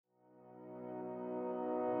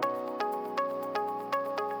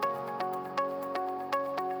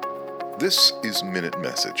This is Minute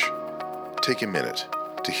Message. Take a minute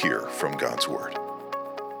to hear from God's Word.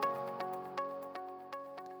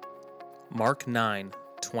 Mark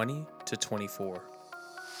 9:20-24.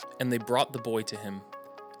 And they brought the boy to him.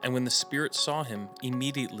 And when the spirit saw him,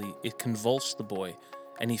 immediately it convulsed the boy,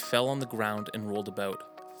 and he fell on the ground and rolled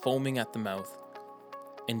about, foaming at the mouth.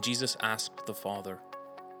 And Jesus asked the father,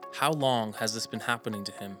 "How long has this been happening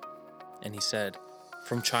to him?" And he said,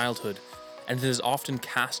 "From childhood, and it has often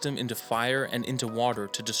cast him into fire and into water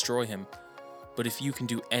to destroy him. But if you can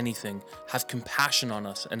do anything, have compassion on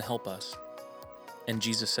us and help us." And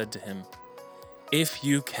Jesus said to him, "If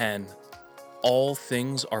you can, all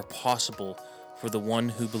things are possible for the one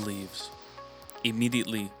who believes."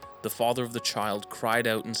 Immediately, the father of the child cried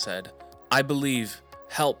out and said, "I believe,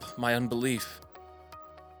 help my unbelief."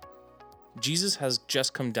 Jesus has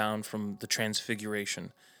just come down from the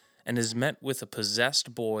Transfiguration and is met with a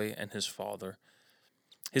possessed boy and his father.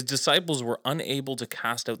 His disciples were unable to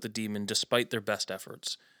cast out the demon despite their best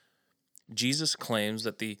efforts. Jesus claims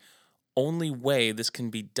that the only way this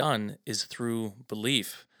can be done is through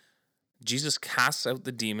belief. Jesus casts out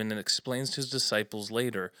the demon and explains to his disciples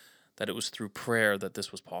later that it was through prayer that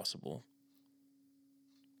this was possible.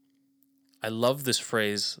 I love this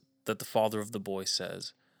phrase that the father of the boy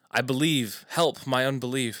says, "I believe, help my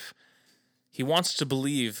unbelief." He wants to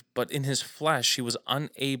believe, but in his flesh he was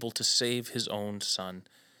unable to save his own son.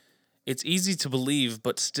 It's easy to believe,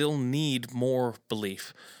 but still need more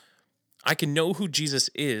belief. I can know who Jesus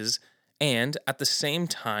is and, at the same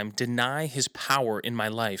time, deny his power in my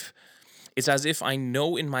life. It's as if I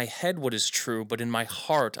know in my head what is true, but in my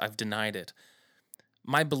heart I've denied it.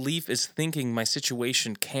 My belief is thinking my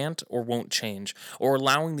situation can't or won't change, or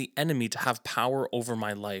allowing the enemy to have power over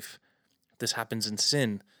my life. This happens in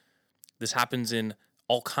sin. This happens in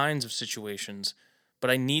all kinds of situations.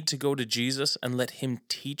 But I need to go to Jesus and let him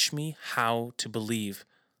teach me how to believe.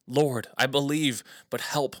 "Lord, I believe, but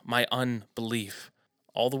help my unbelief."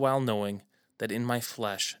 All the while knowing that in my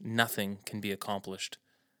flesh nothing can be accomplished.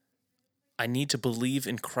 I need to believe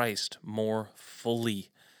in Christ more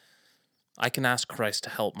fully. I can ask Christ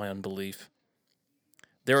to help my unbelief.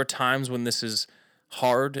 There are times when this is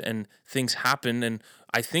hard and things happen, and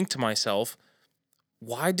I think to myself,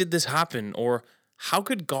 why did this happen? Or how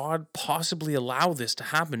could God possibly allow this to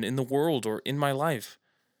happen in the world or in my life?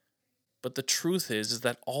 But the truth is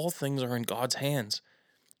that all things are in God's hands.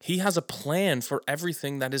 He has a plan for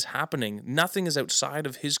everything that is happening. Nothing is outside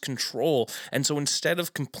of his control. And so instead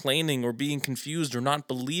of complaining or being confused or not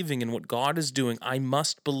believing in what God is doing, I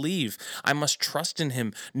must believe. I must trust in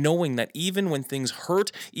him, knowing that even when things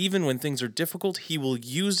hurt, even when things are difficult, he will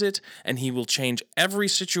use it and he will change every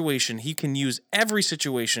situation. He can use every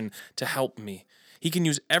situation to help me. He can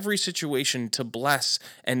use every situation to bless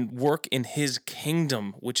and work in his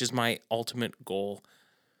kingdom, which is my ultimate goal.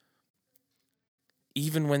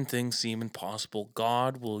 Even when things seem impossible,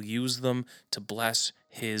 God will use them to bless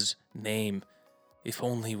his name. If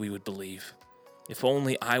only we would believe. If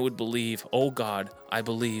only I would believe. Oh God, I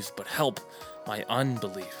believe, but help my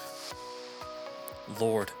unbelief.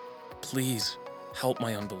 Lord, please help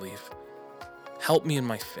my unbelief. Help me in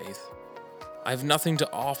my faith. I have nothing to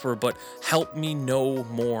offer, but help me know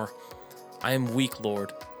more. I am weak,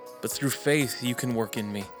 Lord, but through faith you can work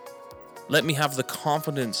in me. Let me have the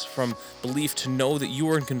confidence from belief to know that you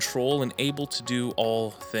are in control and able to do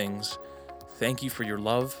all things. Thank you for your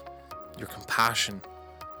love, your compassion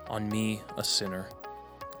on me, a sinner.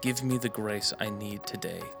 Give me the grace I need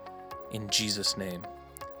today. In Jesus' name,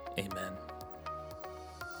 amen.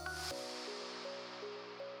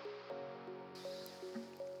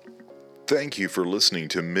 Thank you for listening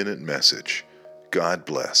to Minute Message. God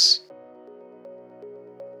bless.